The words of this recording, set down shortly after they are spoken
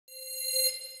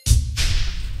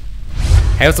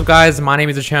Hey, what's up guys, my name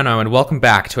is Cherno and welcome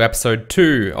back to episode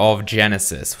 2 of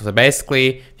Genesis. So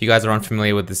basically, if you guys are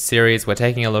unfamiliar with this series, we're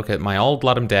taking a look at my old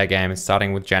Ludum game,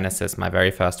 starting with Genesis, my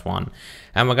very first one.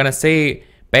 And we're going to see,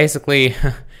 basically,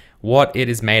 what it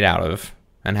is made out of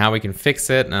and how we can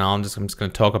fix it. And I'm just going to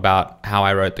talk about how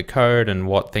I wrote the code and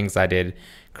what things I did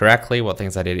correctly, what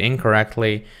things I did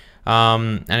incorrectly.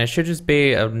 And it should just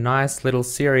be a nice little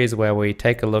series where we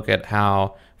take a look at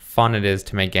how fun it is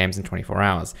to make games in 24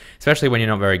 hours, especially when you're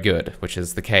not very good, which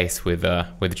is the case with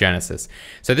Genesis.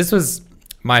 So this was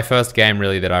my first game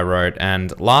really that I wrote,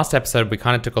 and last episode we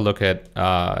kind of took a look at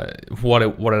what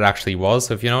it actually was.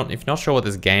 So if you're not sure what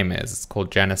this game is, it's called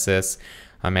Genesis.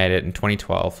 I made it in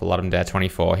 2012 for Ludum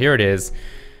 24. Here it is.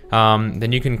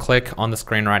 Then you can click on the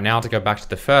screen right now to go back to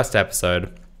the first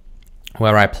episode,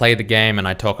 where I play the game and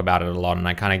I talk about it a lot and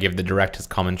I kind of give the director's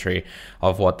commentary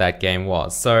of what that game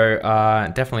was. So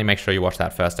definitely make sure you watch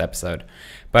that first episode.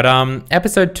 But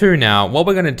episode 2 now, what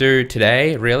we're going to do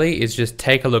today really is just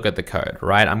take a look at the code,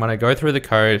 right? I'm going to go through the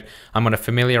code. I'm going to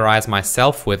familiarize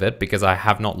myself with it because I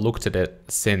have not looked at it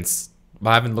since,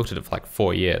 I haven't looked at it for like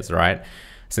 4 years, right?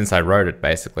 Since I wrote it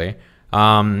basically.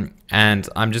 And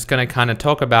I'm just going to kind of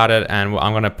talk about it, and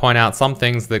I'm going to point out some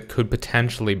things that could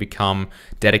potentially become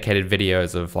dedicated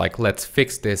videos of like, let's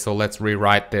fix this, or let's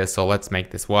rewrite this, or let's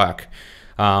make this work.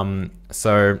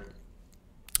 So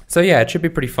yeah, it should be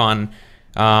pretty fun.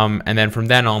 And then from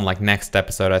then on, like next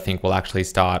episode, I think we'll actually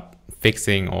start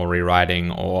fixing or rewriting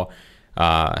or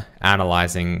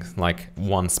analyzing like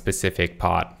one specific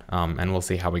part. And we'll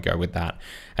see how we go with that.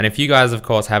 And if you guys, of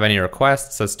course, have any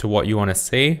requests as to what you want to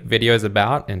see videos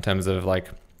about in terms of like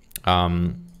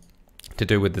to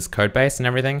do with this code base and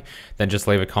everything, then just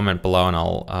leave a comment below and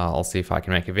I'll see if I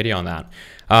can make a video on that.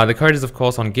 The code is, of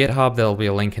course, on GitHub. There'll be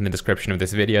a link in the description of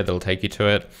this video that'll take you to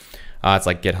it. It's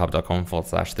like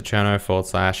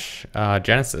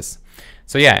github.com/thecherno/Genesis.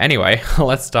 So yeah, anyway,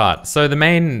 let's start. So the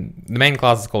main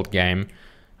class is called game.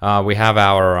 We have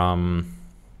our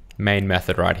main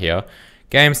method right here.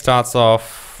 Game starts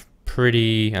off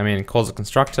pretty, it calls a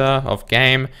constructor of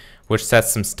game, which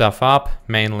sets some stuff up,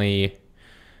 mainly,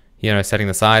 setting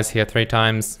the size here 3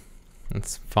 times.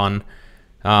 It's fun.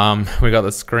 We got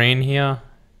the screen here.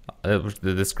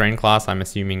 The screen class, I'm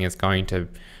assuming, is going to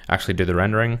actually do the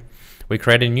rendering. We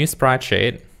create a new sprite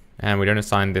sheet, and we don't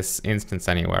assign this instance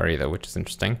anywhere either, which is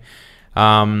interesting.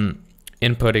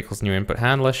 Input equals new input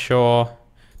handler, sure.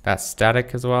 That's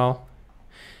static as well.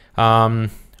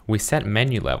 We set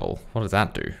menu level. What does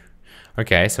that do?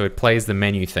 Okay, so it plays the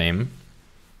menu theme.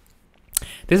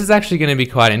 This is actually going to be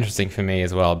quite interesting for me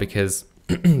as well, because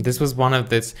this was like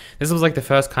the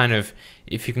first kind of,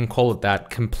 if you can call it that,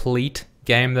 complete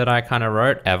game that I kind of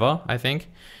wrote ever, I think.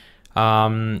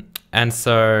 And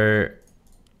so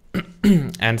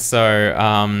it's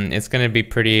going to be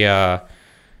pretty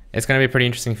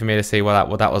interesting for me to see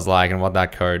what that was like and what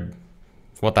that code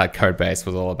base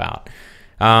was all about.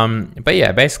 But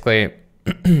yeah, basically,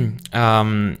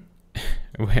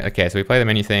 okay, so we play the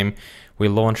menu theme, we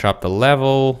launch up the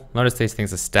level. Notice these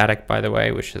things are static, by the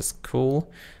way, which is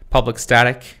cool. Public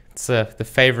static, it's the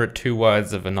favorite 2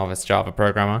 words of a novice Java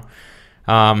programmer.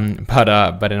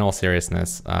 But in all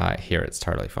seriousness, here it's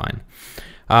totally fine.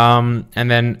 And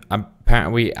then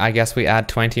apparently, I guess we add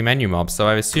 20 menu mobs. So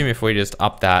I assume if we just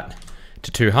up that to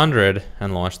 200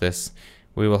 and launch this,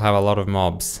 we will have a lot of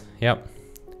mobs. Yep.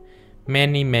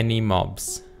 Many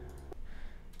mobs.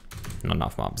 Not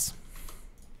enough mobs.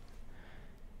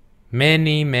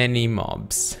 Many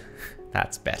mobs.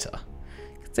 That's better.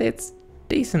 It's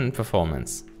decent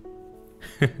performance.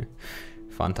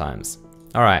 Fun times.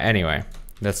 Alright, anyway.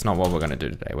 That's not what we're going to do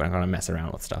today. We're not going to mess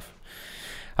around with stuff.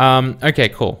 Okay,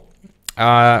 cool.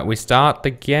 We start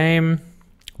the game.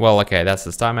 Well, okay, that's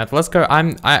the start method. Let's go.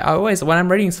 I always, when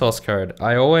I'm reading source code,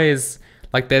 I always,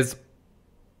 like there's,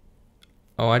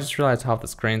 oh, I just realized half the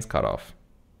screen's cut off.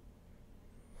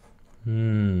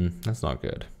 That's not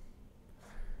good.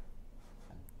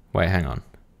 Wait, hang on.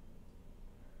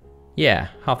 Yeah,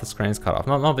 half the screen's cut off.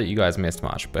 Not that you guys missed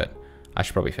much, but I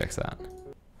should probably fix that.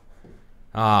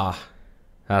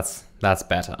 That's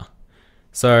better.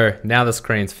 So now the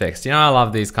screen's fixed. I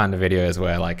love these kind of videos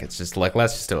where like it's just like,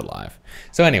 let's just do it live.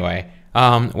 So anyway,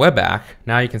 we're back.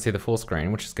 Now you can see the full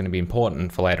screen, which is going to be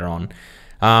important for later on.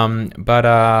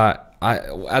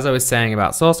 As I was saying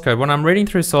about source code, when I'm reading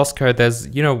through source code, there's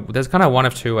kind of one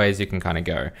of 2 ways you can kind of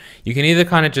go. You can either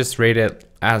kind of just read it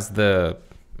as the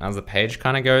page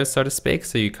kind of goes, so to speak.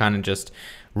 So you kind of just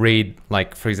read,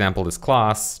 like, for example, this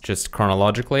class just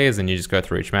chronologically, as in you just go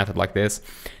through each method like this.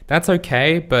 That's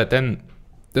okay, but then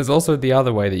There's also the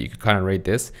other way that you could kind of read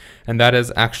this, and that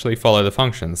is actually follow the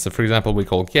functions. So for example, we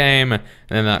call game, and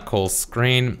then that calls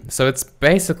screen. So it's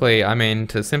basically, I mean,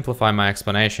 to simplify my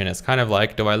explanation, it's kind of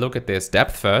like, do I look at this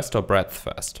depth first or breadth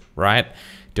first, right?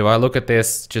 Do I look at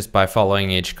this just by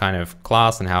following each kind of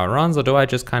class and how it runs, or do I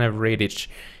just kind of read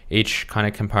each kind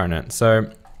of component?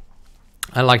 So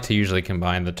I like to usually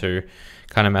combine the two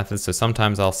kind of methods. So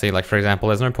sometimes I'll see, like, for example,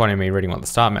 there's no point in me reading what the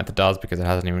start method does because it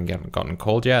hasn't even gotten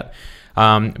called yet.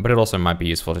 But it also might be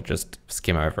useful to just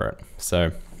skim over it. So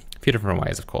a few different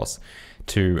ways, of course,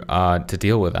 to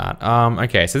deal with that.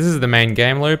 Okay, so this is the main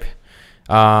game loop.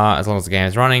 As long as the game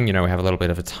is running, you know, we have a little bit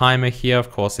of a timer here.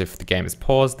 Of course, if the game is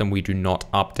paused, then we do not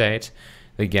update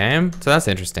the game. So that's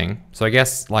interesting. So I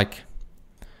guess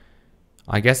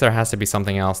there has to be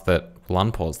something else that will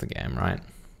unpause the game, right?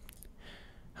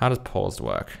 How does paused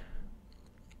work?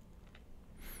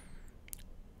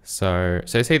 So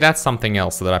see, that's something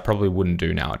else that I probably wouldn't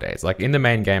do nowadays. Like in the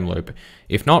main game loop,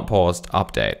 if not paused,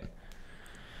 update.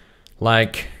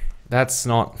 Like that's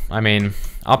not, I mean,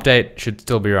 update should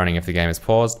still be running if the game is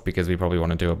paused because we probably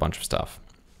want to do a bunch of stuff.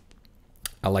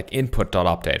 Like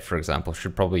input.update, for example,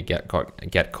 should probably get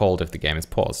called if the game is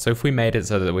paused. So if we made it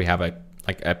so that we have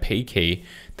a P key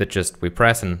that just we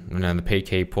press and then the P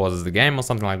key pauses the game or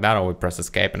something like that, or we press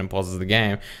escape and it pauses the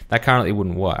game, that currently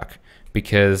wouldn't work.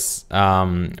 Because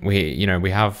we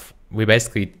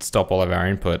basically stop all of our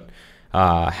input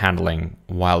handling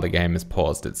while the game is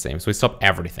paused, it seems. We stop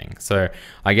everything. So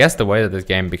I guess the way that this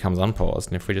game becomes unpaused,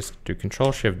 and if we just do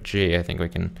Control-Shift-G, I think we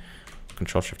can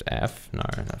Control-Shift-F. No,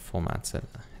 that formats it.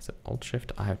 Is it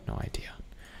Alt-Shift? I have no idea.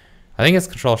 I think it's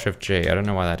Control-Shift-G. I don't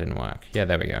know why that didn't work. Yeah,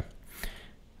 there we go.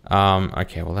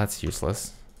 Okay, well that's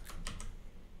useless.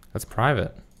 That's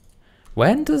private.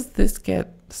 When does this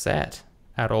get set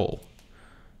at all?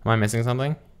 Am I missing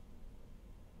something?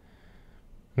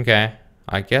 Okay,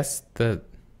 I guess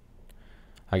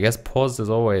pause is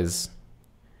always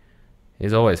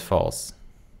false.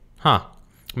 Huh.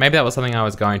 Maybe that was something I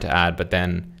was going to add, but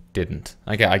then didn't.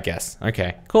 Okay, I guess.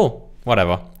 Okay, cool.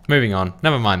 Whatever. Moving on.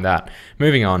 Never mind that.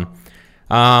 Moving on.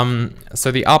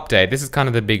 So the update, this is kind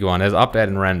of the big one. There's update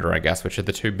and render, I guess, which are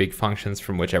the two big functions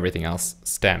from which everything else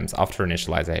stems after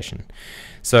initialization.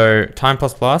 So time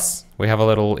plus plus, we have a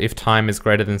little if time is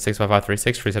greater than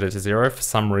 65536, reset it to 0 for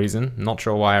some reason. Not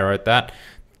sure why I wrote that.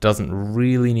 Doesn't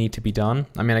really need to be done.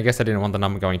 I mean, I guess I didn't want the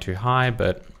number going too high,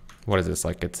 but what is this?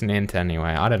 Like, it's an int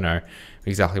anyway. I don't know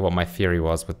exactly what my theory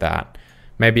was with that.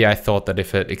 Maybe I thought that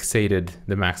if it exceeded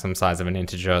the maximum size of an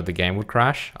integer, the game would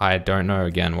crash. I don't know,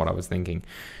 again, what I was thinking,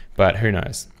 but who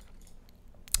knows.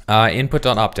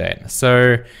 Input.update.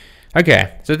 So,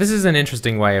 okay, so this is an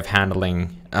interesting way of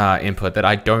handling input that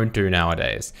I don't do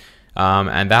nowadays.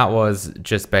 And that was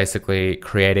just basically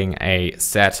creating a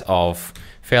set of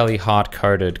fairly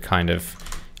hard-coded kind of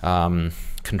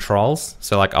controls.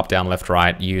 So like up, down, left,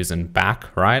 right, use, and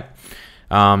back, right?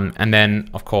 And then,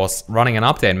 of course, running an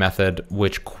update method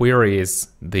which queries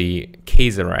the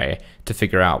keys array to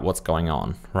figure out what's going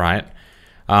on, right?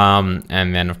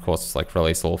 And then, of course, like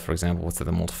release all, for example, we'll set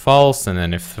them all to false. And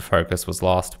then if the focus was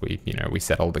lost, we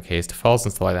set all the keys to false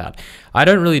and stuff like that. I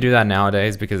don't really do that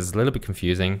nowadays because it's a little bit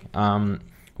confusing.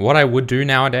 What I would do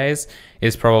nowadays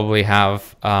is probably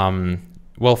have,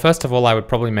 well, first of all, I would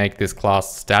probably make this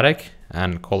class static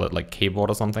and call it like keyboard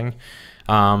or something.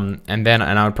 And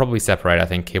I would probably separate, I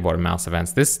think, keyboard and mouse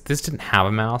events. This didn't have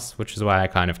a mouse, which is why I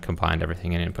kind of combined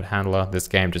everything in input handler. This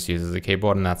game just uses a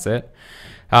keyboard and that's it.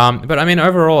 But I mean,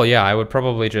 overall, yeah, I would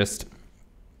probably just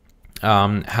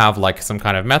have like some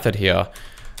kind of method here,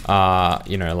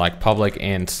 like public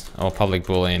int or public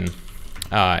boolean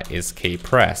is key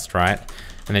pressed, right?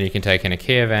 And then you can take in a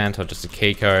key event or just a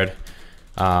key code.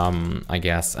 I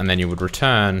guess, and then you would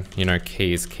return,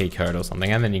 keys, key code or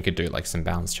something, and then you could do like some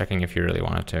bounds checking if you really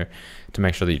wanted to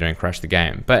make sure that you don't crash the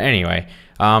game. But anyway,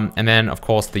 and then of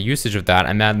course the usage of that,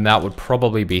 and then that would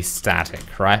probably be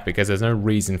static, right? Because there's no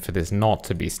reason for this not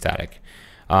to be static.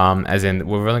 As in,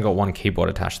 we've only got one keyboard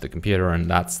attached to the computer, and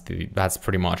that's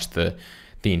pretty much the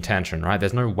intention, right?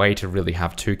 There's no way to really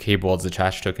have two keyboards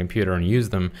attached to a computer and use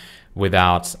them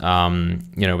without,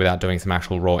 without doing some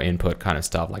actual raw input kind of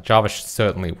stuff. Like Java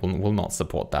certainly will not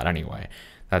support that anyway.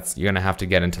 You're gonna have to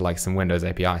get into like some Windows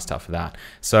API stuff for that.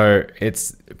 So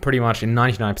it's pretty much in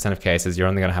 99% of cases, you're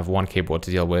only gonna have one keyboard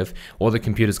to deal with, or the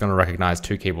computer's gonna recognize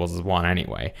two keyboards as one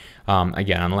anyway.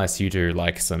 Again, unless you do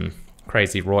like some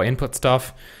crazy raw input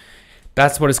stuff,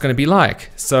 that's what it's going to be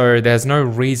like. So there's no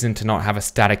reason to not have a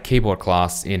static keyboard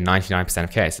class in 99%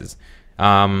 of cases.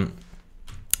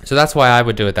 So that's why I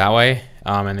would do it that way.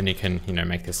 and then you can, you know,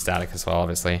 make this static as well,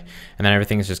 obviously, and then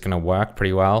everything is just going to work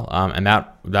pretty well. And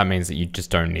that means that you just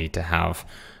don't need to have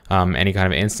any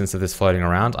kind of instance of this floating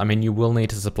around. I mean, you will need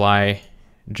to supply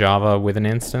Java with an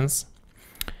instance,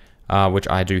 which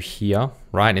I do here,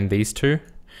 right, in these two.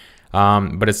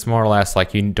 But it's more or less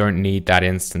like you don't need that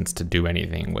instance to do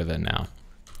anything with it now.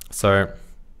 So,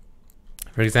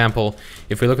 for example,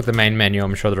 if we look at the main menu,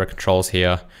 I'm sure there are controls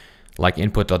here, like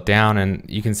input.down, and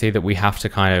you can see that we have to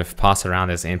kind of pass around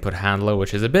this input handler,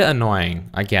 which is a bit annoying.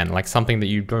 Again, like something that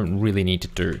you don't really need to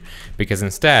do, because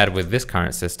instead, with this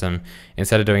current system,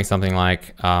 instead of doing something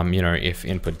like, you know, if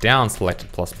input down selected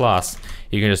plus plus,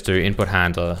 you can just do input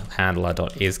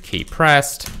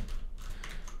handler.isKeyPressed.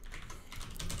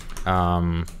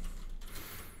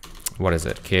 What is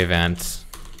it? Key event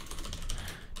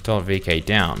 .vk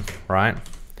down, right?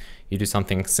 You do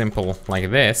something simple like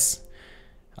this,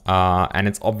 and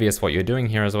it's obvious what you're doing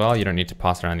here as well. You don't need to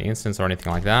pass around the instance or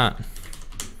anything like that.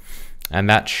 And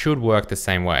that should work the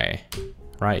same way,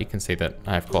 right? You can see that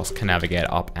I, of course, can navigate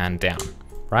up and down,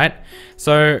 right?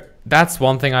 So that's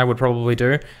one thing I would probably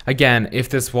do. Again, if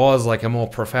this was like a more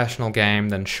professional game,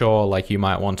 then sure, like you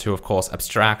might want to, of course,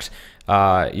 abstract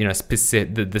you know,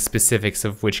 the specifics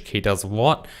of which key does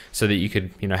what, so that you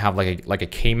could, you know, have like a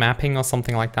key mapping or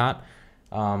something like that,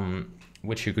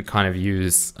 which you could kind of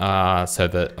use so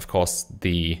that, of course,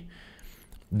 the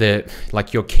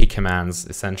like your key commands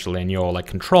essentially and your like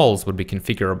controls would be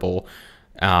configurable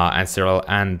and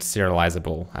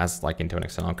serializable as like into an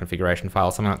external configuration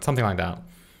file, something like that.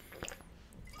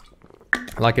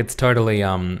 Like it's totally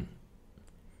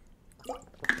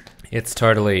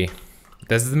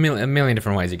there's a million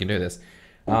different ways you can do this,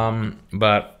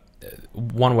 but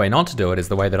one way not to do it is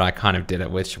the way that I kind of did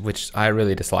it, which I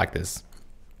really dislike this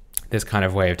kind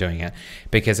of way of doing it,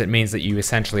 because it means that you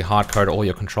essentially hard-code all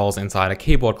your controls inside a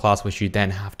keyboard class, which you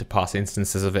then have to pass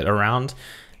instances of it around.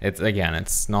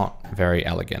 It's not very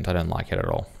elegant. I don't like it at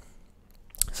all.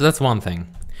 So that's one thing.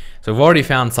 So we've already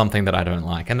found something that I don't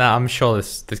like, and I'm sure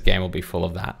this game will be full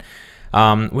of that,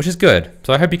 which is good.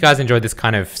 So I hope you guys enjoyed this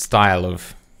kind of style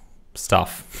of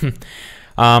stuff.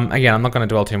 Again, I'm not going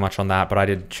to dwell too much on that, but I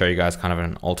did show you guys kind of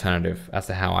an alternative as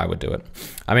to how I would do it.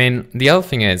 I mean, the other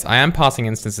thing is I am passing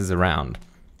instances around,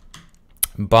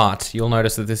 but you'll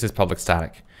notice that this is public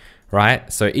static, right?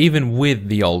 So even with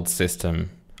the old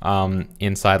system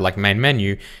inside like main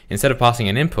menu, instead of passing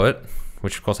an input,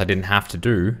 which of course I didn't have to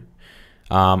do,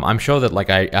 I'm sure that like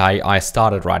I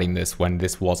started writing this when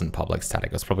this wasn't public static.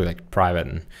 It was probably like private,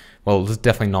 and well, it was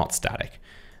definitely not static.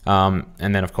 And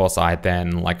then of course I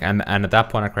then like, and at that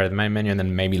point I created the main menu, and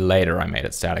then maybe later I made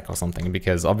it static or something,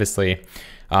 because obviously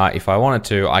if I wanted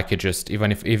to, I could just,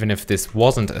 even if this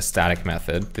wasn't a static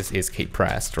method, this is keep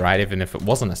pressed, right? Even if it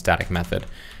wasn't a static method,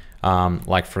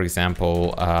 like for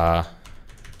example,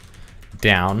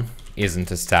 down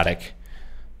isn't a static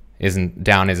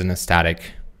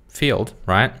field,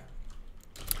 right?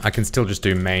 I can still just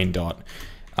do main dot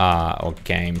or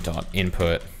game dot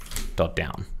input dot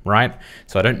down, right?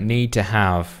 So I don't need to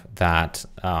have that,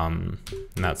 and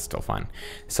that's still fine.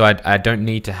 So I don't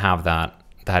need to have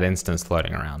that instance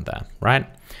floating around there, right?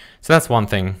 So that's one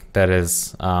thing that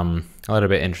is a little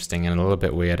bit interesting and a little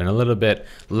bit weird and a little bit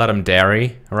Ludum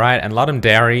dare, right? And Ludum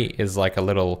dare is like a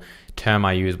little term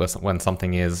I use when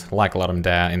something is like Ludum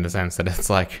dare, in the sense that it's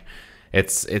like,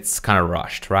 it's kind of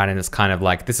rushed, right? And it's kind of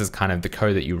like, this is kind of the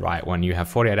code that you write when you have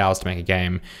 48 hours to make a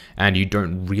game and you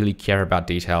don't really care about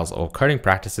details or coding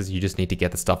practices. You just need to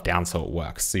get the stuff down so it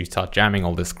works. So you start jamming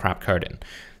all this crap code in.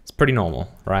 It's pretty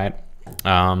normal, right?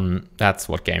 That's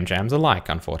what game jams are like,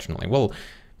 unfortunately. Well,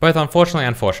 both unfortunately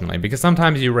and fortunately, because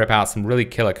sometimes you rip out some really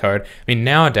killer code. I mean,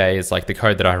 nowadays, like the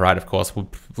code that I write, of course,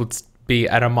 would be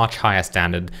at a much higher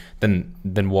standard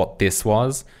than what this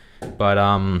was. But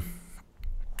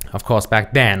of course,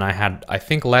 back then I had, I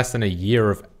think, less than a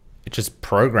year of just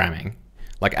programming,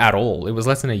 like at all. It was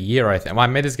less than a year, I think. Well, I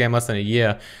made this game less than a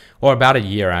year, or about a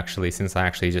year actually, since I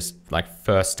actually just like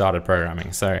first started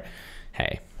programming. So,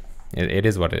 hey, it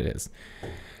is what it is.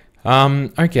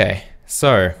 Okay,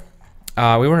 so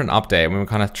we were in an update, and we were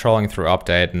kind of trolling through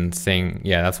update and seeing,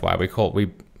 yeah, that's why we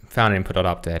found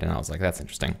input.update, and I was like, that's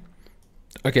interesting.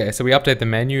 Okay, so we update the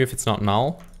menu if it's not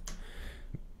null.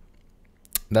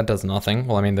 That does nothing.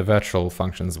 Well, I mean, the virtual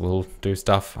functions will do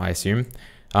stuff, I assume.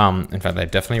 In fact, they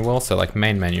definitely will. So like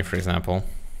main menu, for example,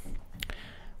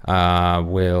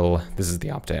 this is the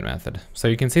update method. So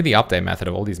you can see the update method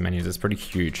of all these menus is pretty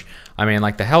huge. I mean,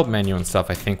 like the help menu and stuff,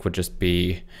 I think would just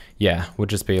be, yeah,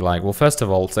 like, well, first of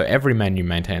all, so every menu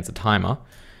maintains a timer.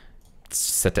 It's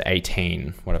set to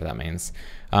 18, whatever that means.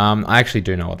 I actually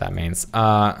do know what that means.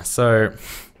 So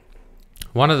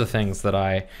one of the things that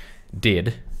I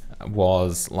did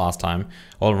was last time,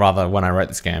 or rather when I wrote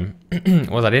this game,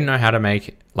 was I didn't know how to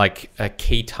make like a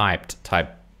key type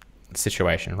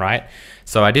situation, right?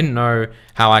 So I didn't know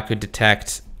how I could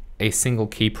detect a single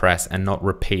key press and not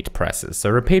repeat presses. So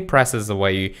repeat presses are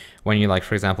where you, when you like,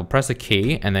 for example, press a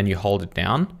key and then you hold it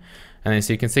down. And then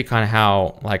so you can see kind of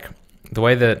how, like, the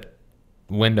way that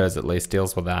Windows at least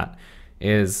deals with that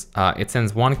is it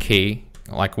sends one key,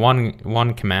 like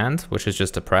one command, which is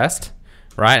just a pressed,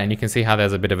 right? And you can see how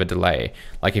there's a bit of a delay.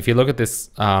 Like if you look at this,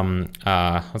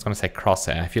 I was gonna say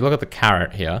crosshair. If you look at the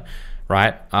caret here,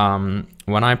 right?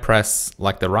 When I press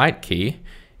like the right key,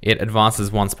 it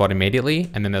advances one spot immediately,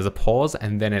 and then there's a pause,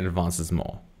 and then it advances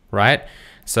more, right?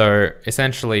 So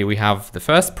essentially we have the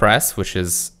first press, which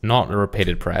is not a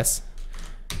repeated press,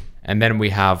 and then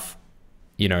we have,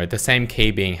 you know, the same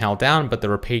key being held down, but the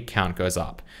repeat count goes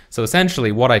up. So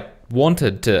essentially what I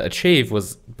wanted to achieve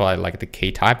was, by like the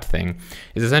key typed thing,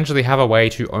 is essentially have a way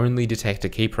to only detect a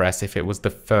key press if it was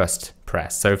the first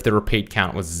press. So if the repeat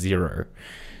count was 0.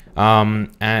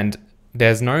 And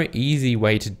there's no easy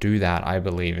way to do that, I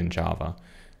believe, in Java.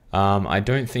 I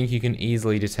don't think you can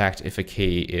easily detect if a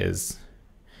key is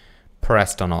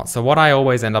pressed or not. So what I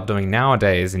always end up doing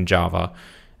nowadays in Java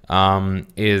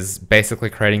is basically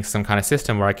creating some kind of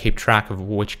system where I keep track of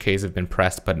which keys have been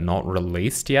pressed but not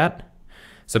released yet.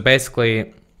 So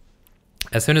basically,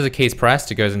 as soon as a key is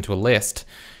pressed, it goes into a list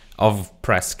of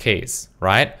pressed keys,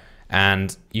 right?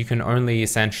 And you can only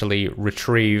essentially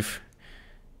retrieve,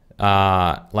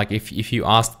 like if you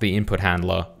ask the input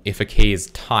handler if a key is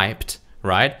typed,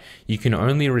 right? You can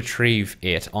only retrieve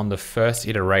it on the first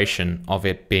iteration of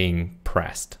it being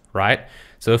pressed, right?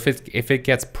 So if it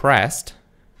gets pressed,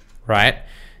 right,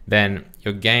 then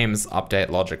your game's update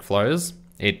logic flows.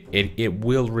 It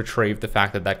will retrieve the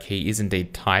fact that that key is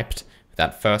indeed typed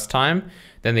that first time.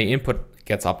 Then the input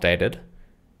gets updated,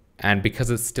 and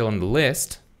because it's still in the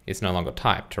list, it's no longer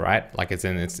typed, right? Like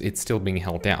it's still being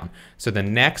held down. So the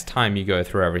next time you go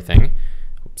through everything,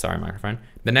 sorry, microphone.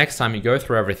 The next time you go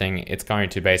through everything, it's going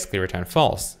to basically return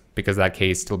false because that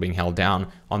key is still being held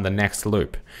down on the next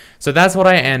loop. So that's what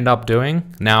I end up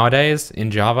doing nowadays in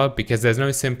Java, because there's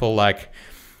no simple like,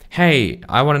 hey,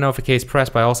 I want to know if a key is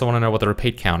pressed, but I also want to know what the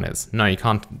repeat count is. No, you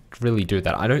can't really do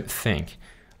that, I don't think.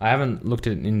 I haven't looked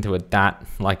into it that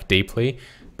like deeply,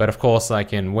 but of course,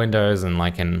 like in Windows and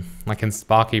like in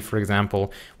Sparky, for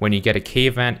example, when you get a key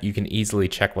event, you can easily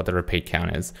check what the repeat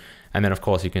count is. And then of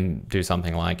course you can do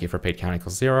something like if repeat count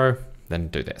equals 0, then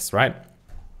do this, right?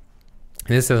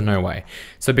 This is no way.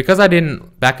 So because I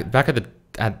didn't, back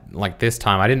at like this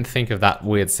time, I didn't think of that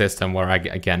weird system where I,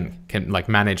 again, can like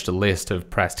manage the list of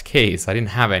pressed keys. I didn't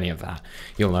have any of that.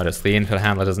 You'll notice the input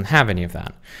handler doesn't have any of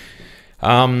that.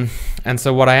 And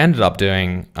so what I ended up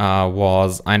doing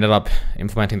was I ended up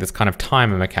implementing this kind of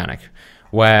timer mechanic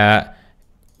where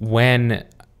when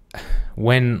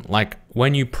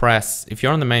you press, if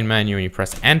you're on the main menu and you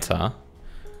press enter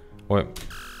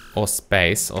or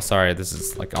space, or sorry, this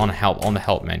is like on the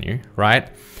help menu, right?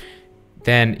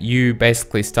 Then you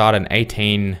basically start an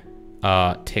 18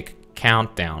 tick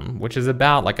countdown, which is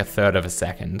about like 1/3 of a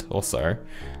second or so.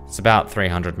 It's about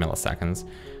 300 milliseconds.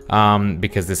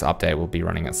 Because this update will be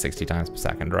running at 60 times per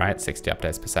second, right? 60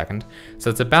 updates per second. So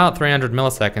it's about 300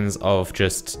 milliseconds of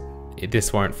just,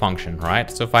 this won't function, right?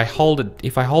 So if I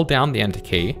hold down the enter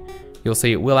key, you'll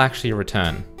see it will actually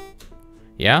return.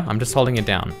 Yeah, I'm just holding it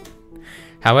down.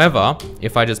 However,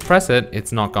 if I just press it,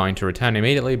 it's not going to return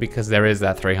immediately because there is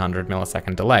that 300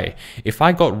 millisecond delay. If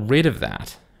I got rid of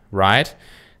that, right?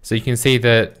 So you can see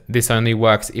that this only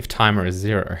works if timer is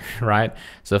 0, right?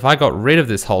 So if I got rid of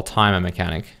this whole timer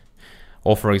mechanic,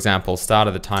 or for example,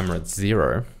 started the timer at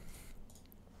 0,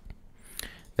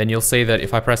 then you'll see that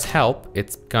if I press help,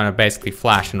 it's gonna basically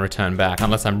flash and return back,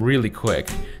 unless I'm really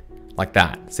quick, like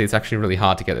that. See, it's actually really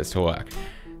hard to get this to work.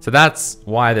 So that's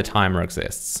why the timer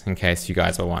exists, in case you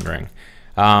guys were wondering.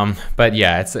 But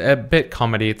yeah, it's a bit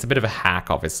comedy, it's a bit of a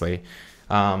hack, obviously.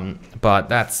 But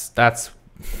that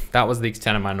was the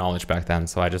extent of my knowledge back then,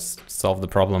 so I just solved the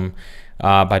problem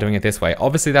by doing it this way.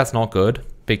 Obviously that's not good,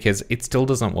 because it still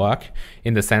doesn't work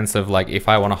in the sense of like, if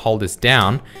I want to hold this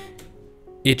down,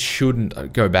 it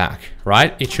shouldn't go back,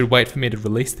 right? It should wait for me to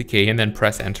release the key and then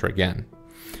press enter again,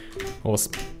 or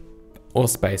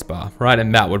spacebar, right?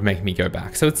 And that would make me go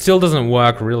back. So it still doesn't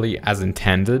work really as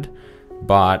intended,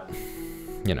 but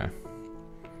you know,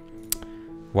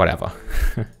 whatever.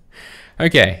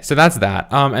 Okay, so that's that.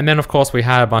 And then of course we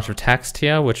had a bunch of text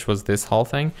here, which was this whole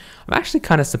thing. I'm actually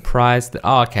kind of surprised that,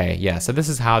 oh, okay, yeah, so this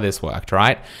is how this worked,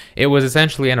 right? It was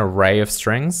essentially an array of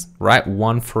strings, right?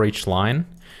 One for each line.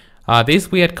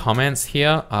 These weird comments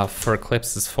here are for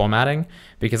Eclipse's formatting,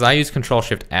 because I use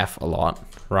Control-Shift-F a lot,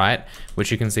 right?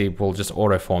 Which you can see will just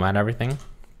auto-format everything.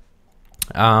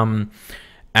 And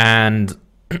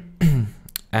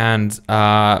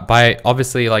by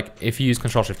obviously, like, if you use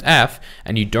Control-Shift-F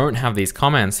and you don't have these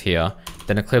comments here,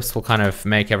 then Eclipse will kind of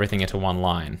make everything into one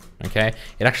line, okay?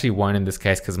 It actually won't in this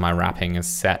case because my wrapping is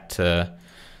set to,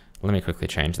 let me quickly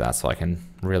change that so I can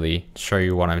really show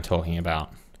you what I'm talking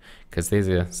about. Because these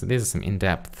are some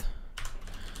in-depth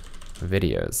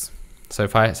videos. So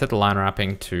if I set the line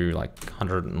wrapping to like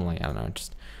 100 and like, I don't know,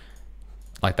 just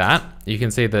like that, you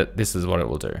can see that this is what it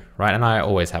will do, right? And I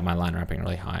always have my line wrapping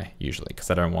really high, usually, because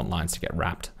I don't want lines to get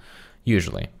wrapped,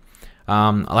 usually.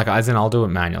 Like, as in, I'll do it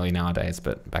manually nowadays,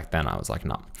 but back then I was like,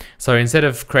 no. So instead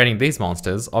of creating these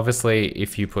monsters, obviously,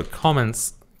 if you put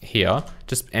comments here,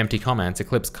 just empty comments,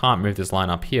 Eclipse can't move this line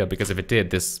up here, because if it did,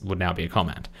 this would now be a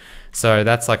comment. So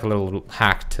that's like a little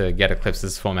hack to get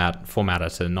Eclipse's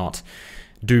formatter to not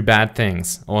do bad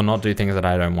things, or not do things that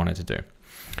I don't want it to do.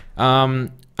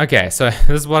 Okay, so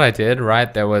this is what I did,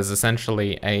 right? There was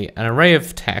essentially an array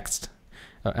of text,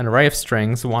 an array of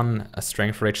strings, a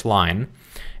string for each line. And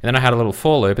then I had a little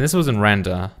for loop, and this was in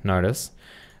render, notice.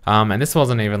 And this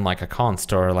wasn't even like a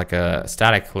const or like a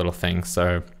static little thing,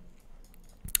 so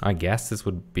I guess this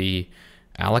would be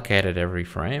allocated every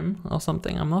frame or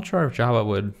something. I'm not sure if Java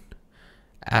would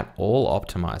at all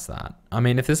optimize that. I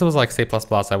mean, if this was like C++,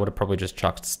 I would have probably just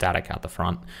chucked static out the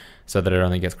front so that it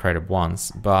only gets created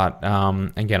once. But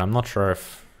again, I'm not sure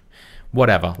if,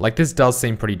 whatever. Like, this does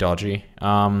seem pretty dodgy.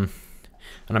 And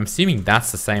I'm assuming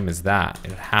that's the same as that.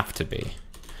 It'd have to be.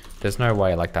 There's no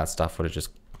way like that stuff would have just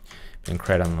been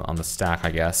created on the stack, I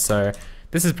guess. So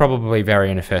this is probably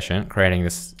very inefficient,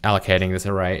 allocating this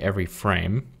array every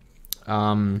frame.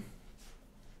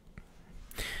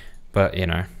 But, you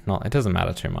know, it doesn't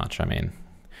matter too much. I mean,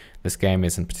 this game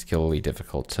isn't particularly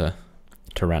difficult to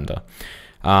render.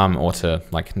 Or to,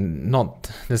 like,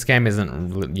 this game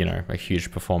isn't, you know, a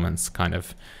huge performance kind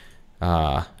of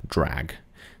drag,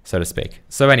 so to speak.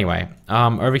 So anyway,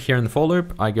 over here in the for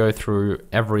loop, I go through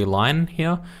every line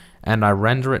here, and I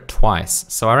render it twice.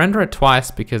 So I render it twice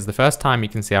because the first time you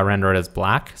can see I render it as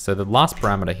black. So the last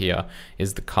parameter here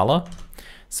is the color.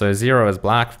 So 0 is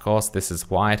black, of course, this is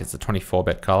white, it's a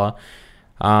 24-bit color,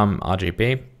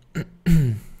 RGB,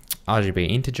 RGB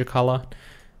integer color,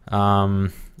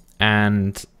 and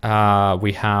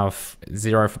we have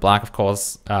 0 for black, of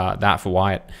course, that for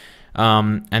white,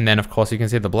 and then of course you can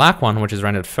see the black one, which is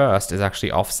rendered first, is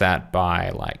actually offset by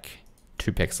like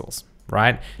 2 pixels,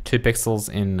 right? 2 pixels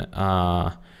in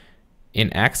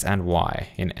X and Y,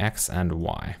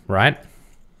 right?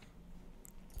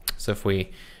 So if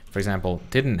we, for example,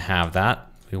 didn't have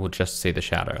that, we would just see the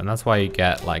shadow. And that's why you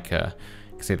get like you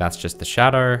can see that's just the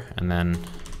shadow, and then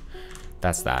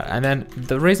that's that. And then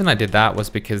the reason I did that was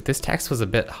because this text was a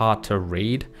bit hard to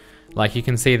read. Like, you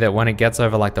can see that when it gets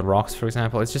over like the rocks, for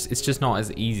example, it's just not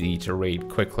as easy to read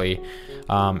quickly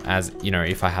as, you know,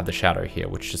 if I had the shadow here,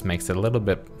 which just makes it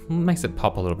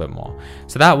pop a little bit more.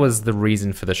 So that was the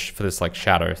reason for this like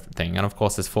shadow thing. And of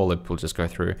course this for loop will just go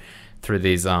through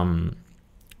these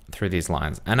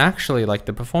lines. And actually, like,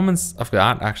 the performance of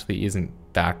that actually isn't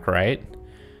that great.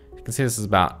 You can see this is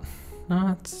about,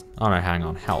 oh no, hang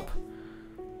on, help.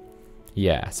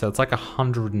 Yeah, so it's like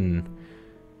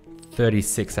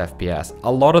 136 FPS.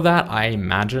 A lot of that, I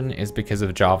imagine, is because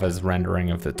of Java's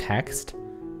rendering of the text.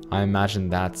 I imagine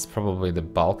that's probably the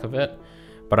bulk of it.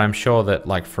 But I'm sure that,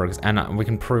 like, and we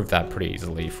can prove that pretty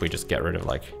easily if we just get rid of,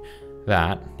 like,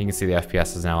 that. You can see the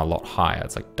FPS is now a lot higher.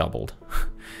 It's, like, doubled.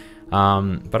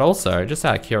 But also, just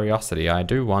out of curiosity, I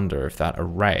do wonder if that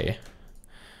array,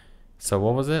 so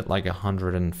what was it, like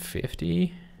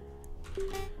 150?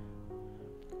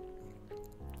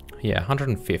 Yeah,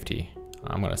 150,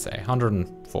 I'm gonna say,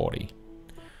 140,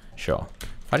 sure.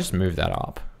 If I just move that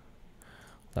up,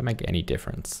 will that make any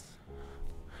difference?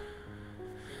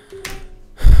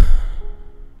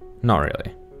 Not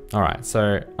really. All right,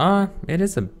 so it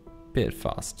is a bit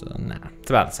faster. Nah, it's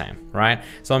about the same, right?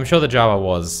 So I'm sure that Java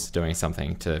was doing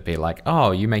something to be like,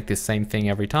 oh, you make this same thing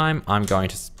every time, I'm going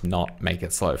to not make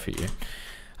it slow for you.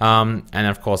 And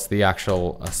of course the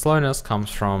actual slowness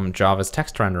comes from Java's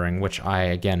text rendering, which I,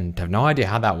 again, have no idea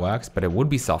how that works, but it would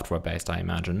be software based, I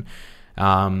imagine.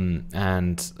 Yeah,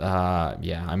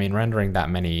 I mean, rendering that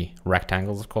many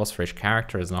rectangles, of course, for each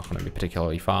character is not going to be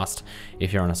particularly fast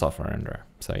if you're on a software renderer.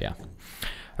 So yeah.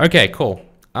 Okay, cool.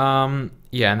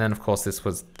 Yeah, and then of course this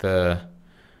was the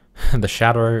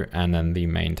shadow, and then the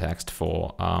main text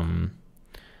for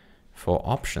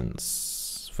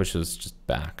options, which was just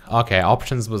back. Okay,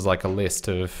 options was like a list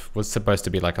of, was supposed to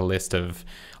be like a list of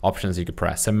options you could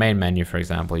press. So main menu, for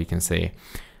example, you can see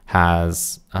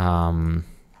has a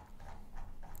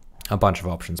bunch of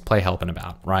options, play, help, and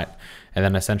about, right? And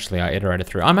then essentially I iterated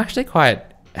through. I'm actually quite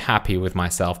happy with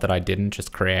myself that I didn't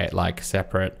just create like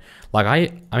separate, like I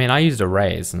mean, I used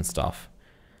arrays and stuff.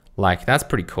 Like that's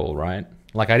pretty cool, right?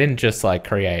 Like I didn't just like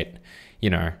create, you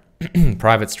know,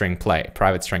 private string play,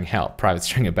 private string help, private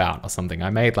string about or something.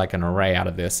 I made like an array out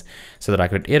of this so that I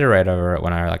could iterate over it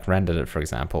when I like rendered it, for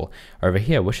example, over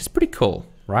here, which is pretty cool,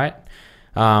 right?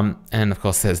 And of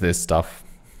course there's this stuff,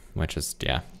 which is,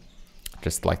 yeah,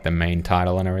 just like the main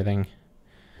title and everything.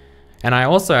 And I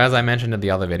also, as I mentioned in the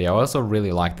other video, I also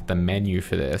really like that the menu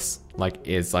for this like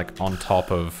is like on top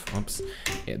of, oops,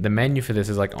 the menu for this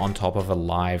is like on top of a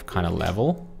live kind of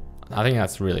level. I think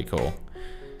that's really cool.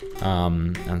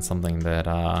 And something that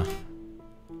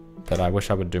that I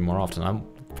wish I would do more often. I'm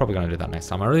probably gonna do that next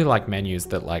time. I really like menus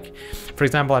that like, for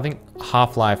example, I think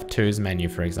Half-Life 2's menu,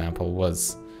 for example,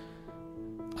 was,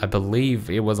 I believe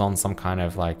it was on some kind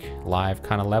of like live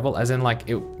kind of level, as in like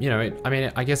it, you know, I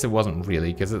mean, I guess it wasn't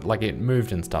really, because it like it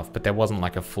moved and stuff, but there wasn't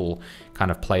like a full kind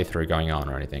of playthrough going on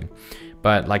or anything.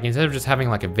 But like instead of just having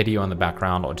like a video in the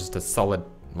background or just a solid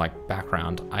like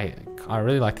background, I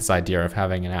really like this idea of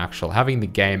having having the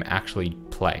game actually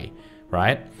play,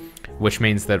 right? Which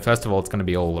means that first of all, it's going to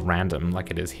be all random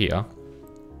like it is here,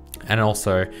 and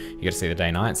also you get to see the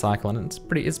day-night cycle, and it's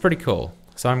pretty cool.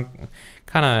 So I'm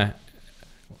kind of a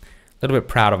little bit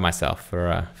proud of myself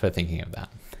for thinking of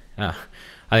that.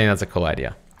 I think that's a cool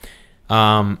idea.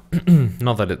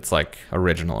 Not that it's like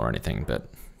original or anything, but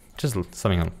just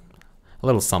something, a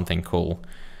little something cool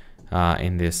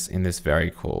in this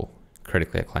very cool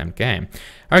critically acclaimed game.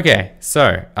 Okay,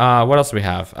 so what else do we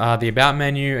have? The about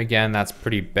menu, again, that's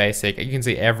pretty basic. You can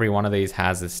see every one of these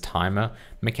has this timer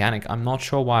mechanic. I'm not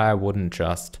sure why I wouldn't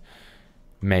just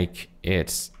make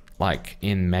it like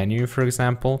in menu, for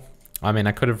example. I mean,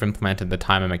 I could have implemented the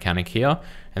timer mechanic here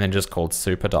and then just called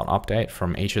super.update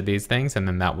from each of these things, and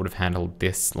then that would have handled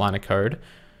this line of code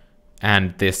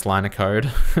and this line of code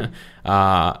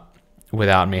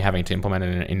without me having to implement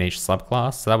it in each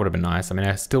subclass. So that would have been nice. I mean,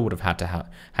 I still would have had to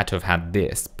have had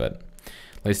this, but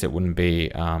at least it wouldn't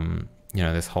be, you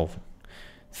know, this whole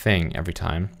thing every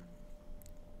time.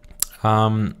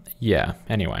 Yeah,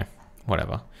 anyway,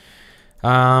 whatever.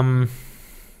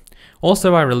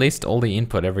 Also, I released all the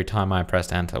input every time I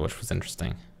pressed enter, which was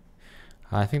interesting.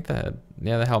 I think that,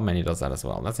 yeah, the help menu does that as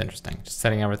well. That's interesting. Just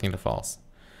setting everything to false.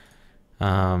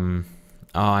 Oh,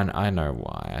 and I know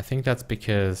why. I think that's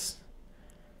because,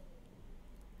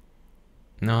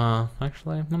 no,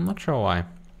 actually, I'm not sure why.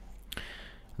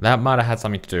 That might have had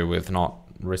something to do with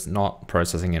not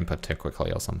processing input too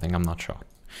quickly or something. I'm not sure.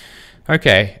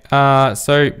 Okay,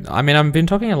 so, I mean, I've been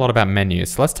talking a lot about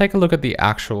menus, so let's take a look at the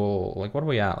actual, like, what are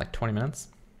we at, like 20 minutes?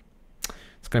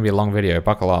 It's going to be a long video,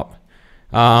 buckle up.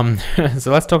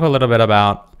 So let's talk a little bit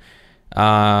about,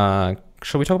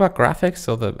 should we talk about graphics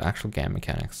or the actual game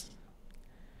mechanics?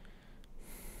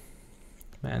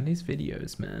 Man, these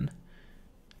videos, man.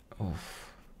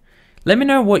 Oof. Let me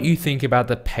know what you think about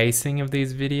the pacing of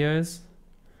these videos.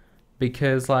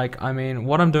 Because, like, I mean,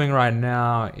 what I'm doing right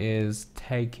now is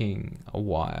taking a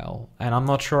while. And I'm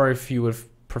not sure if you would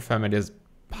prefer me to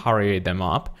hurry them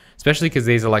up. Especially because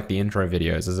these are like the intro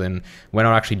videos, as in, we're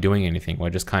not actually doing anything.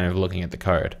 We're just kind of looking at the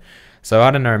code. So,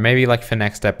 I don't know, maybe like for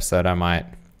next episode, I might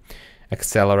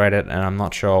accelerate it. And I'm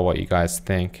not sure what you guys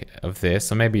think of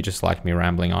this. Or maybe just like me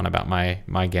rambling on about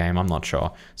my game. I'm not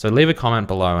sure. So, leave a comment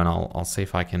below and I'll see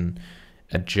if I can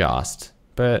adjust.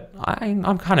 But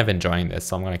I'm kind of enjoying this,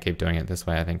 so I'm going to keep doing it this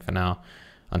way, I think, for now,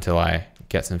 until I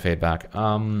get some feedback.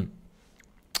 So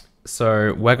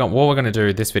what we're going to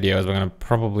do this video is we're going to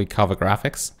probably cover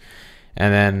graphics,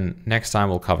 and then next time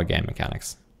we'll cover game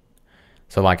mechanics.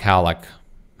 So like how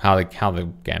the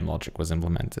game logic was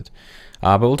implemented.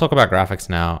 But we'll talk about graphics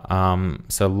now.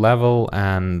 So level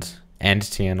and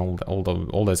entity and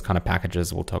all those kind of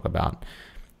packages we'll talk about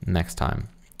next time,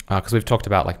 because we've talked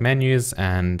about like menus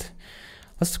and.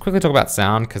 Let's quickly talk about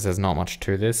sound, because there's not much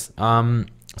to this. So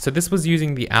this was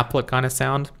using the applet kind of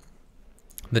sound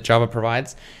that Java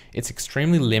provides. It's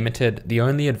extremely limited. The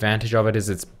only advantage of it is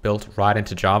it's built right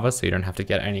into Java, so you don't have to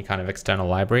get any kind of external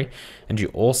library. And you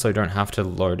also don't have to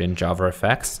load in Java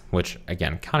effects, which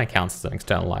again, kind of counts as an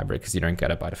external library because you don't get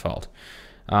it by default.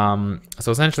 So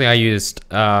essentially I used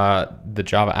the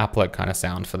Java applet kind of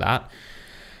sound for that.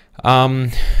 Really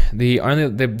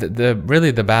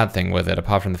the bad thing with it,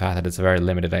 apart from the fact that it's a very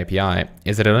limited API,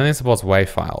 is that it only supports WAV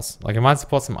files. Like it might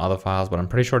support some other files, but I'm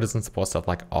pretty sure it doesn't support stuff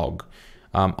like OGG.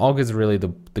 OGG is really the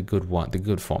good one, the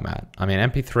good format. I mean,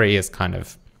 MP3 is kind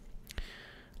of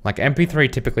like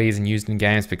MP3 typically isn't used in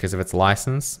games because of its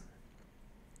license,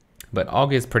 but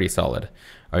OGG is pretty solid,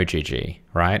 OGG,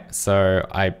 right? So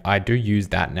I do use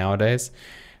that nowadays,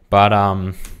 but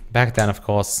back then, of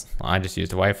course, I just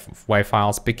used WAV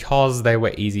files because they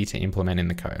were easy to implement in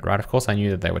the code, right? Of course, I knew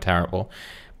that they were terrible,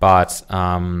 but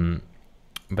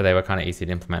they were kind of easy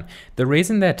to implement. The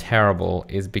reason they're terrible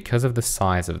is because of the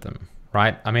size of them,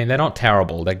 right? I mean, they're not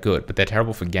terrible, they're good, but they're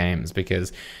terrible for games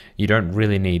because you don't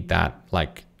really need that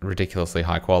like ridiculously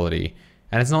high quality.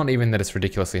 And it's not even that it's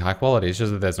ridiculously high quality, it's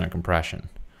just that there's no compression,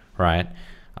 right?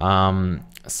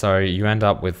 So you end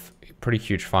up with pretty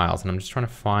huge files, and I'm just trying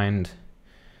to find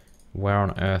where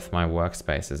on earth my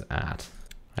workspace is at.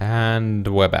 And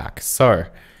we're back. So,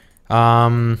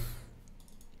 in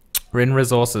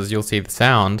resources, you'll see the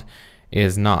sound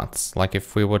is nuts. Like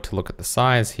if we were to look at the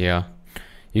size here,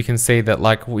 you can see that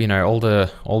like, you know, all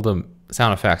the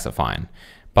sound effects are fine,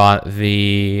 but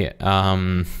the,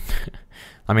 I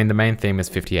mean, the main theme is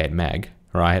 58 meg,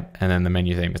 right? And then the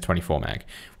menu theme is 24 meg,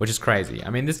 which is crazy. I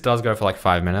mean, this does go for like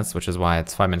 5 minutes, which is why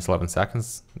it's 5 minutes, 11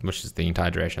 seconds, which is the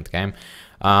entire duration of the game.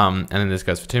 And then this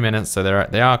goes for 2 minutes. So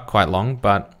they are quite long,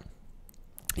 but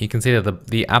you can see that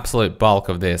the absolute bulk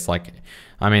of this, like,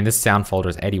 I mean, this sound folder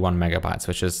is 81 megabytes,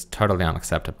 which is totally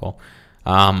unacceptable.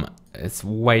 It's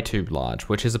way too large,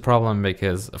 which is a problem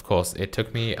because, of course, it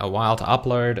took me a while to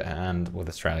upload, and with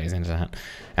Australia's internet,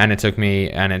 and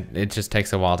it just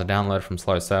takes a while to download from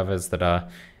slow servers that are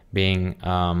being,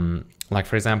 like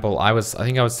for example, I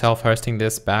think I was self-hosting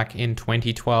this back in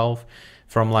 2012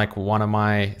 from like one of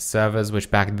my servers,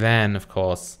 which back then, of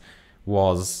course,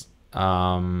 was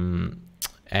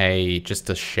just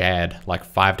a shared like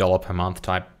 $5 per month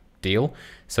type deal.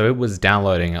 So it was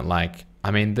downloading at like, I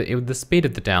mean, the speed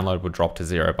of the download would drop to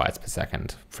 0 bytes per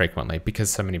second frequently because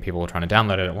so many people were trying to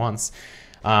download it at once.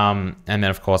 And then,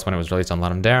 of course, when it was released on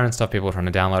Ludum and stuff, people were trying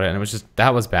to download it, and it was just,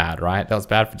 that was bad, right? That was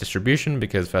bad for distribution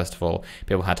because, first of all,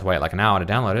 people had to wait like an hour to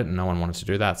download it, and no one wanted to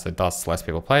do that, so thus less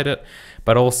people played it.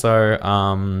 But also,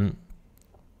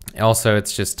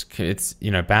 it's just,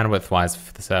 you know, bandwidth-wise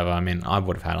for the server, I mean, I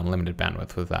would have had unlimited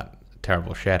bandwidth with that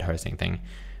terrible shared hosting thing,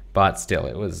 but still,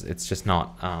 it's just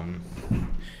not,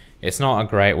 it's not a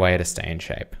great way to stay in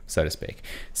shape, so to speak.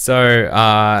 So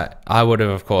I would have,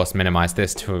 of course, minimized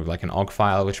this to like an OGG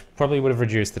file, which probably would have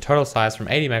reduced the total size from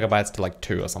 80 megabytes to like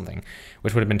 2 or something,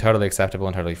 which would have been totally acceptable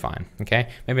and totally fine, okay?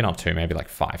 Maybe not 2, maybe like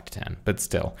 5 to 10, but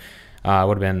still, would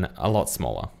have been a lot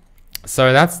smaller.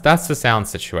 So that's the sound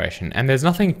situation, and there's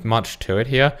nothing much to it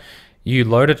here. You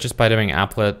load it just by doing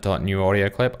applet.new audio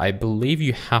clip. I believe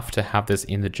you have to have this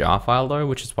in the jar file though,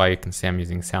 which is why you can see I'm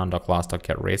using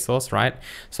sound.class.getResource, right?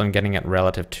 So I'm getting it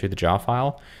relative to the jar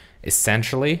file,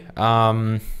 essentially,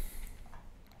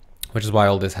 which is why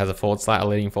all this has a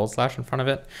leading forward slash in front of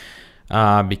it,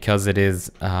 because it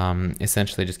is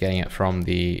essentially just getting it from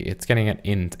it's getting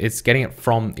it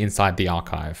from inside the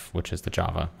archive, which is the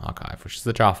Java archive, which is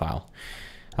the jar file.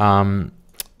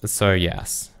 So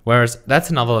yes. Whereas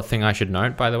that's another thing I should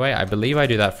note, by the way. I believe I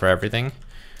do that for everything.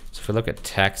 So if we look at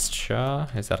texture,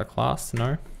 is that a class?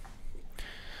 No.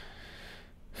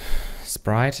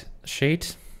 Sprite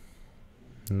sheet?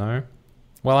 No.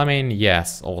 Well, I mean,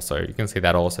 yes, also. You can see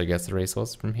that also gets the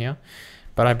resource from here.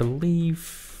 But I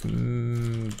believe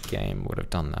game would have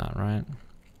done that, right?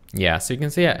 Yeah, so you can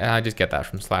see I just get that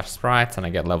from /sprites, and I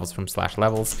get levels from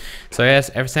 /levels. So yes,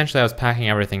 essentially I was packing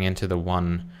everything into the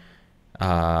one...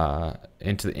 I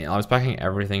was packing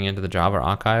everything into the Java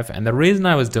archive, and the reason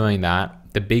I was doing that,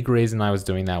 the big reason I was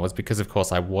doing that was because, of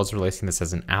course, I was releasing this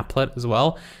as an applet as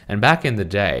well. And back in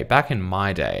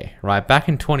my day, right, back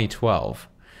in 2012,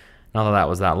 not that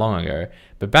was that long ago,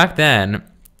 but back then,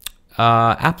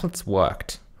 applets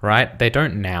worked, right? They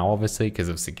don't now, obviously, because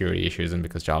of security issues and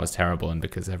because Java's terrible and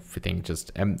because everything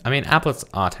just, I mean, applets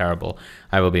are terrible,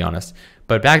 I will be honest.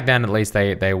 But back then, at least,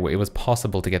 it was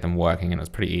possible to get them working, and it was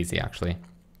pretty easy, actually,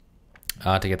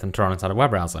 to get them to run inside a web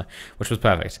browser, which was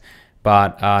perfect.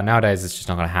 But nowadays, it's just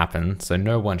not going to happen, so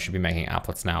no one should be making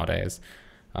applets nowadays.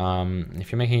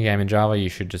 If you're making a game in Java, you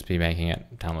should just be making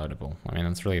it downloadable. I mean,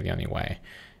 that's really the only way.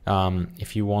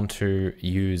 If you want to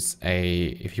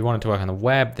if you want it to work on the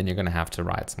web, then you're going to have to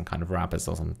write some kind of wrappers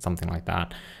or something like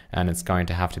that, and it's going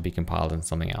to have to be compiled in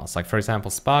something else. Like for example,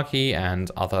 Sparky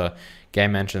and other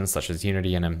game engines such as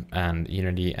Unity and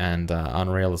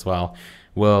Unreal as well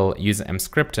will use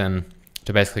Emscripten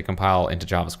to basically compile into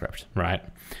JavaScript, right?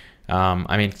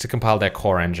 I mean, to compile their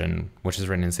core engine, which is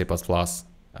written in C++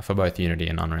 for both Unity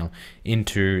and Unreal,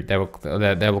 they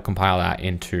will compile that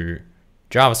into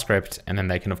JavaScript, and then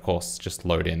they can, of course, just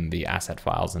load in the asset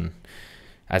files and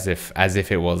as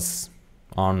if it was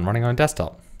running on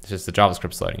desktop. It's just the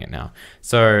JavaScript's loading it now.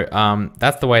 So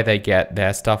that's the way they get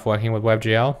their stuff working with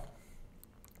WebGL.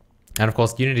 And of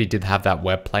course, Unity did have that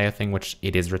web player thing, which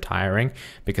it is retiring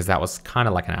because that was kind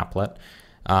of like an applet.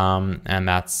 And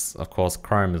that's, of course,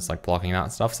 Chrome is like blocking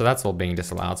that stuff. So that's all being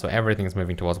disallowed. So everything's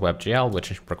moving towards WebGL, which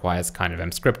requires kind of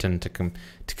mscripting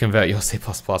to convert your C++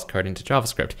 code into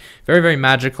JavaScript. Very, very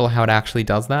magical how it actually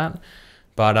does that.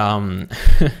 But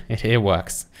it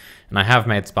works. And I have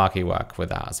made Sparky work with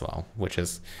that as well, which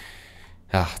is,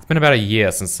 it's been about a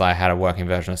year since I had a working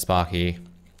version of Sparky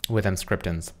with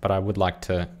mscriptings, but I would like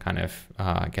to kind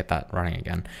of get that running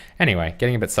again. Anyway,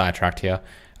 getting a bit sidetracked here.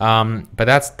 But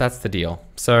that's the deal.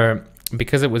 So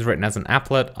because it was written as an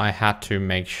applet, I had to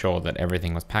make sure that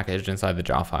everything was packaged inside the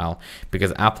jar file,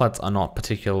 because applets are not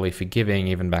particularly forgiving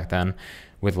even back then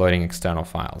with loading external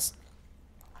files.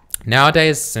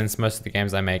 Nowadays, since most of the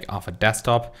games I make are for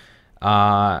desktop,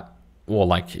 or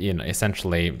like, you know,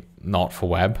 essentially not for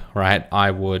web, right?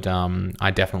 I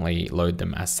definitely load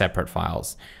them as separate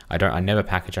files. I never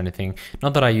package anything.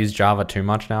 Not that I use Java too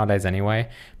much nowadays anyway,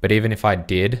 but even if I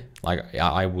did, like,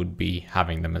 I would be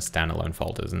having them as standalone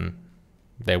folders, and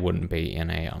they wouldn't be in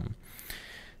a,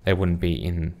 they wouldn't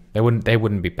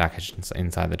be packaged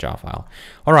inside the jar file.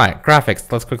 All right,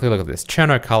 graphics. Let's quickly look at this.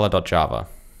 Cherno color.java.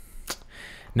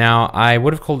 Now, I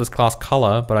would have called this class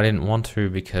color, but I didn't want to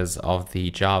because of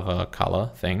the Java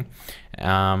color thing.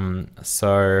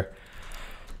 So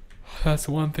that's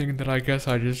one thing that I guess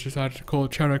I just decided to call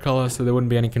it Cherno color so there wouldn't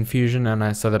be any confusion,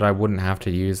 and so that I wouldn't have to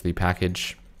use the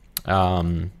package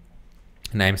namespaces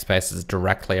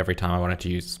directly every time I wanted to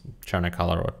use Cherno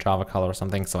color or Java color or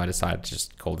something. So I decided to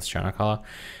just call this Cherno color.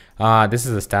 This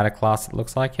is a static class, it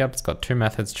looks like. Yep, it's got two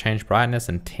methods, change brightness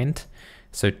and tint.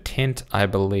 So tint, I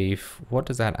believe, what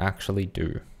does that actually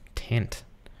do? Tint.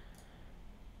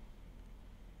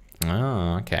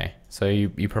 Oh, okay. So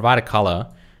you provide a color,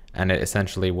 and it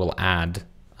essentially will add,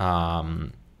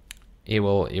 it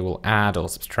will add or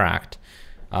subtract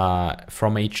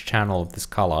from each channel of this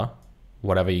color,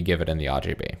 whatever you give it in the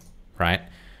RGB, right?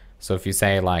 So if you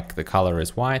say like the color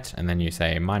is white, and then you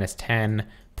say -10,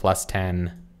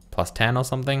 +10, +10 or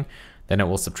something, then it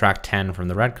will subtract 10 from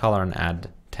the red color and add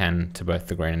 10 to both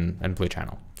the green and blue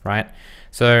channel, right?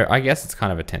 So I guess it's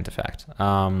kind of a tint effect,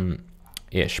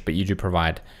 ish, but you do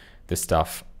provide this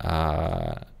stuff,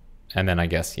 and then I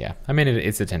guess, yeah, I mean,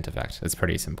 it's a tint effect. It's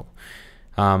pretty simple.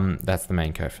 That's the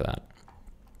main code for that.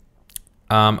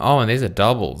 Oh, and these are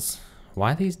doubles.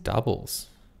 Why are these doubles?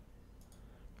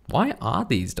 Why are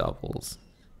these doubles?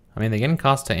 I mean, they're getting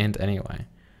cast to int anyway.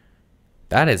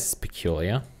 That is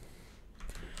peculiar.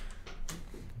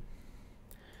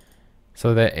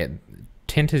 So the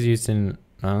tint is used in,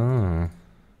 oh,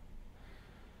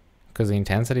 because the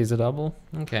intensity is a double?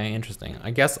 Okay, interesting.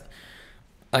 I guess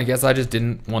I just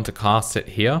didn't want to cast it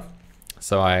here,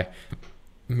 so I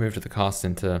moved the cast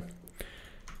into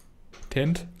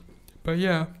tint. But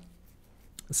yeah.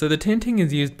 So the tinting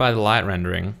is used by the light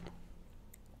rendering,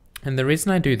 and the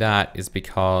reason I do that is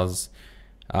because,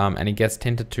 and it gets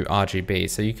tinted to RGB,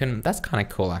 so you can, that's kind of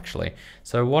cool actually.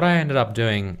 So what I ended up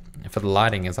doing for the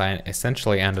lighting is I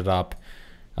essentially ended up,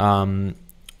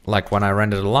 like when I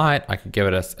rendered a light, I could give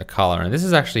it a color, and this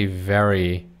is actually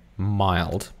very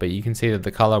mild, but you can see that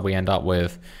the color we end up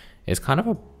with is kind of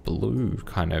a blue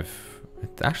kind of,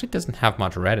 it actually doesn't have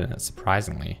much red in it,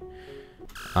 surprisingly.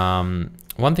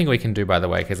 One thing we can do, by the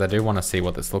way, because I do want to see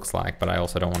what this looks like, but I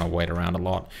also don't want to wait around a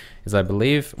lot, is I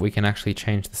believe we can actually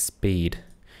change the speed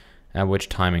at which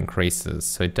time increases.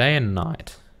 So day and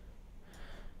night.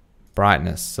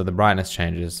 Brightness, so the brightness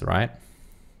changes, right?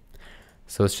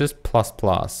 So it's just ++.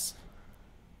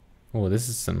 Oh, this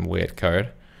is some weird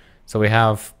code. So we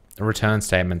have return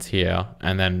statements here,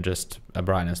 and then just a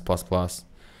brightness ++,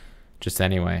 just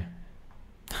anyway.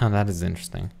 That is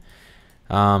interesting.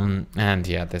 And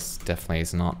yeah, this definitely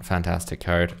is not fantastic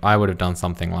code. I would have done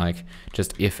something like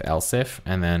just if else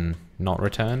and then not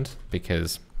returned,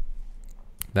 because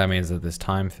that means that this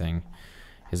time thing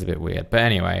is a bit weird. But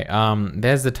anyway,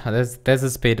 there's the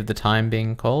speed of the time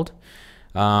being called.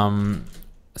 So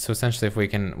essentially, if we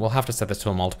can, we'll have to set this to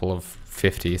a multiple of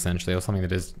 50 essentially, or something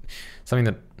that is something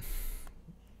that,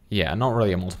 yeah, not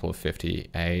really a multiple of 50,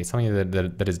 something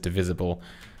that is divisible,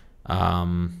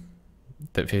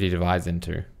 that 50 divides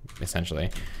into essentially.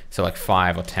 So like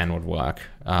 5 or 10 would work,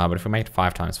 but if we make it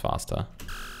 5 times faster,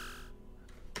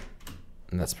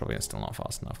 that's probably still not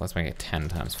fast enough. Let's make it 10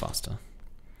 times faster.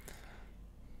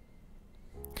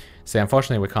 See,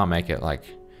 unfortunately, we can't make it like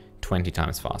 20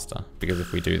 times faster, because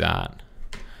if we do that,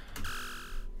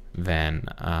 then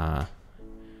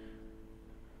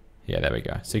Yeah, there we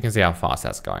go. So you can see how fast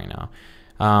that's going now.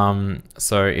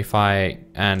 So if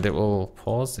and it will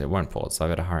pause, it won't pause, so I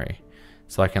gotta hurry.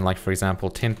 So I can, like, for example,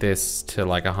 tint this to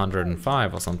like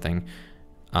 105 or something.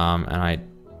 And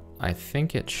I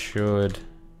think it should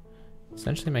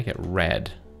essentially make it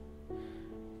red,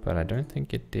 but I don't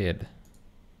think it did.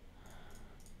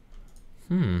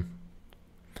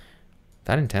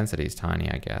 That intensity is tiny,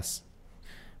 I guess.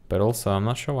 But also, I'm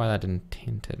not sure why that didn't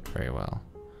tint it very well.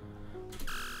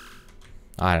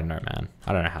 I don't know, man.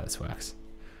 I don't know how this works.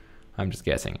 I'm just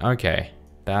guessing. Okay,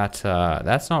 that's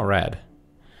not red.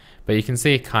 But you can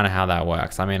see kind of how that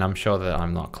works. I mean, I'm sure that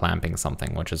I'm not clamping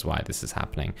something, which is why this is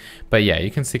happening. But yeah,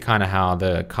 you can see kind of how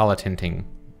the color tinting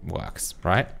works,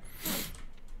 right?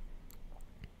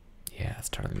 Yeah, it's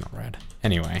totally not red.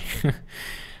 Anyway,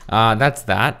 that's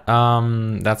that.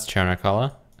 That's Cherno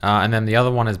color. And then the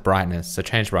other one is brightness, so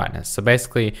change brightness. So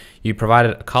basically, you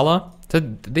provided a color. So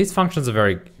these functions are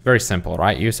very, very simple,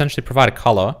 right? You essentially provide a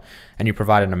color and you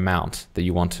provide an amount that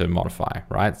you want to modify,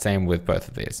 right? Same with both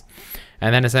of these.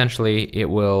 And then essentially it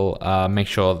will make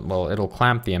sure, well, it'll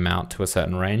clamp the amount to a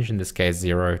certain range, in this case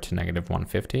 0 to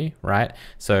 -150, right?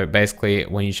 So basically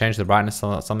when you change the brightness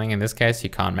of something, in this case, you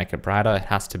can't make it brighter. It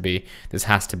has to be, this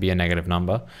has to be a negative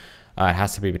number. It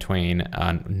has to be between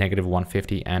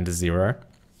 -150 and 0.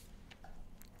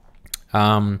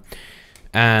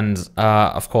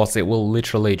 Of course it will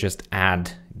literally just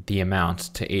add the amount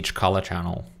to each color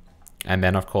channel. And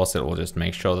then of course it will just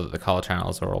make sure that the color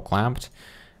channels are all clamped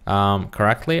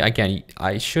correctly. Again,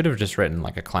 I should have just written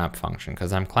like a clamp function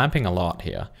because I'm clamping a lot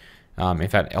here. In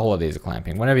fact, all of these are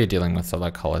clamping. Whenever you're dealing with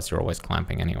solid colors, you're always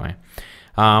clamping anyway.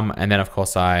 And then of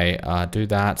course I do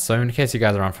that. So in case you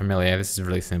guys are unfamiliar, this is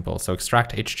really simple. So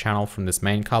extract each channel from this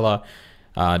main color,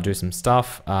 do some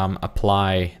stuff,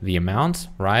 apply the amount,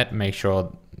 right? Make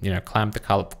sure, you know,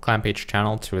 clamp each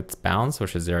channel to its bounds,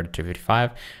 which is 0 to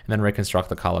 255, and then reconstruct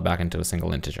the color back into a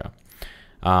single integer.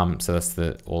 So that's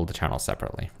all the channels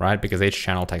separately, right? Because each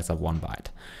channel takes up 1 byte.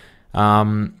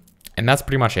 And that's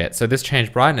pretty much it. So this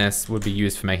change brightness would be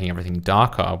used for making everything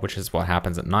darker, which is what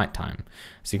happens at nighttime.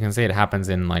 So you can see it happens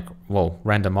in like, well,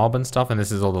 render mob and stuff, and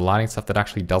this is all the lighting stuff that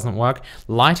actually doesn't work.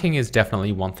 Lighting is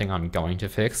definitely one thing I'm going to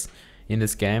fix in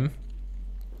this game,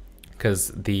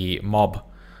 because the mob,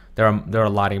 there are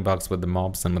lighting bugs with the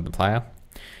mobs and with the player.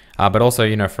 But also,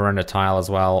 you know, for render tile as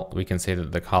well, we can see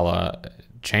that the color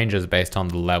changes based on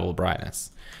the level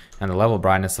brightness. And the level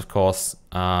brightness, of course,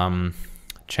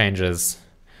 changes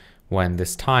when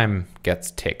this time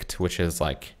gets ticked, which is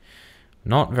like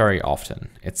not very often.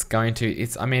 It's going to,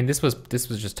 I mean, this was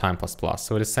just time plus plus.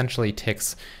 So it essentially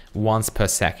ticks once per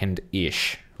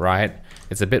second-ish, right?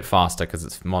 It's a bit faster because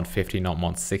it's mod 50, not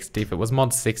mod 60. If it was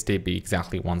mod 60, it'd be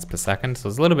exactly once per second. So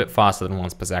it's a little bit faster than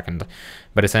once per second,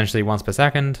 but essentially once per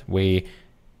second, we,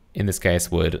 in this case,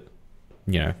 would,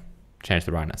 you know, change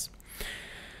the brightness.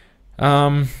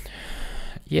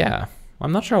 Yeah,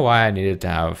 I'm not sure why I needed to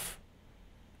have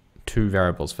 2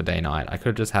 variables for day night. I could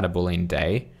have just had a boolean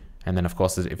day, and then of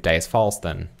course if day is false,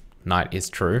 then night is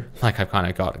true, like I've kind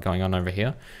of got going on over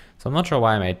here. So I'm not sure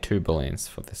why I made 2 booleans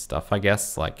for this stuff. I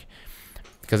guess like,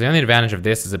 because the only advantage of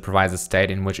this is it provides a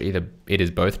state in which either it is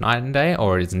both night and day,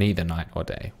 or it is neither night or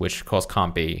day, which of course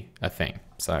can't be a thing.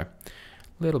 So a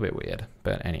little bit weird,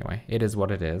 but anyway, it is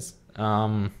what it is.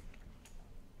 Has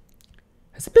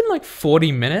it been like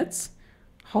 40 minutes?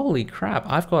 Holy crap,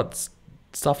 I've got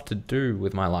stuff to do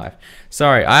with my life.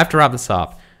 Sorry, I have to wrap this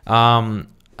up. We're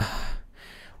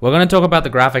going to talk about the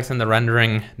graphics and the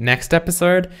rendering next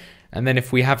episode. And then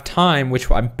if we have time, which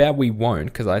I bet we won't,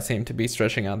 because I seem to be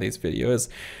stretching out these videos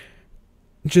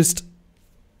just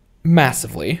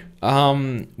massively,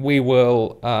 we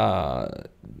will, oh,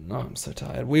 I'm so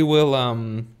tired. We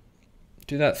will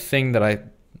do that thing that I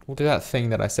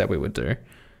said we would do.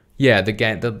 Yeah, the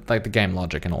game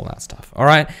logic and all that stuff. All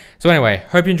right. So anyway,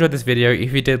 hope you enjoyed this video.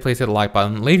 If you did, please hit the like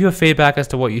button. Leave your feedback as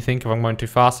to what you think, if I'm going too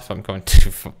fast, if I'm going too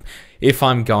fast.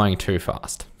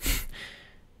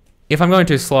 If I'm going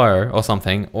too slow or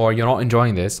something, or you're not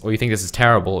enjoying this, or you think this is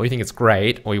terrible, or you think it's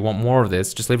great, or you want more of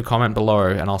this, just leave a comment below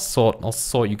and I'll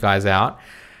sort you guys out.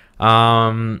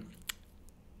 And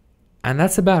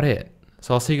that's about it.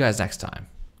 So I'll see you guys next time.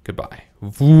 Goodbye.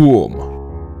 Vroom.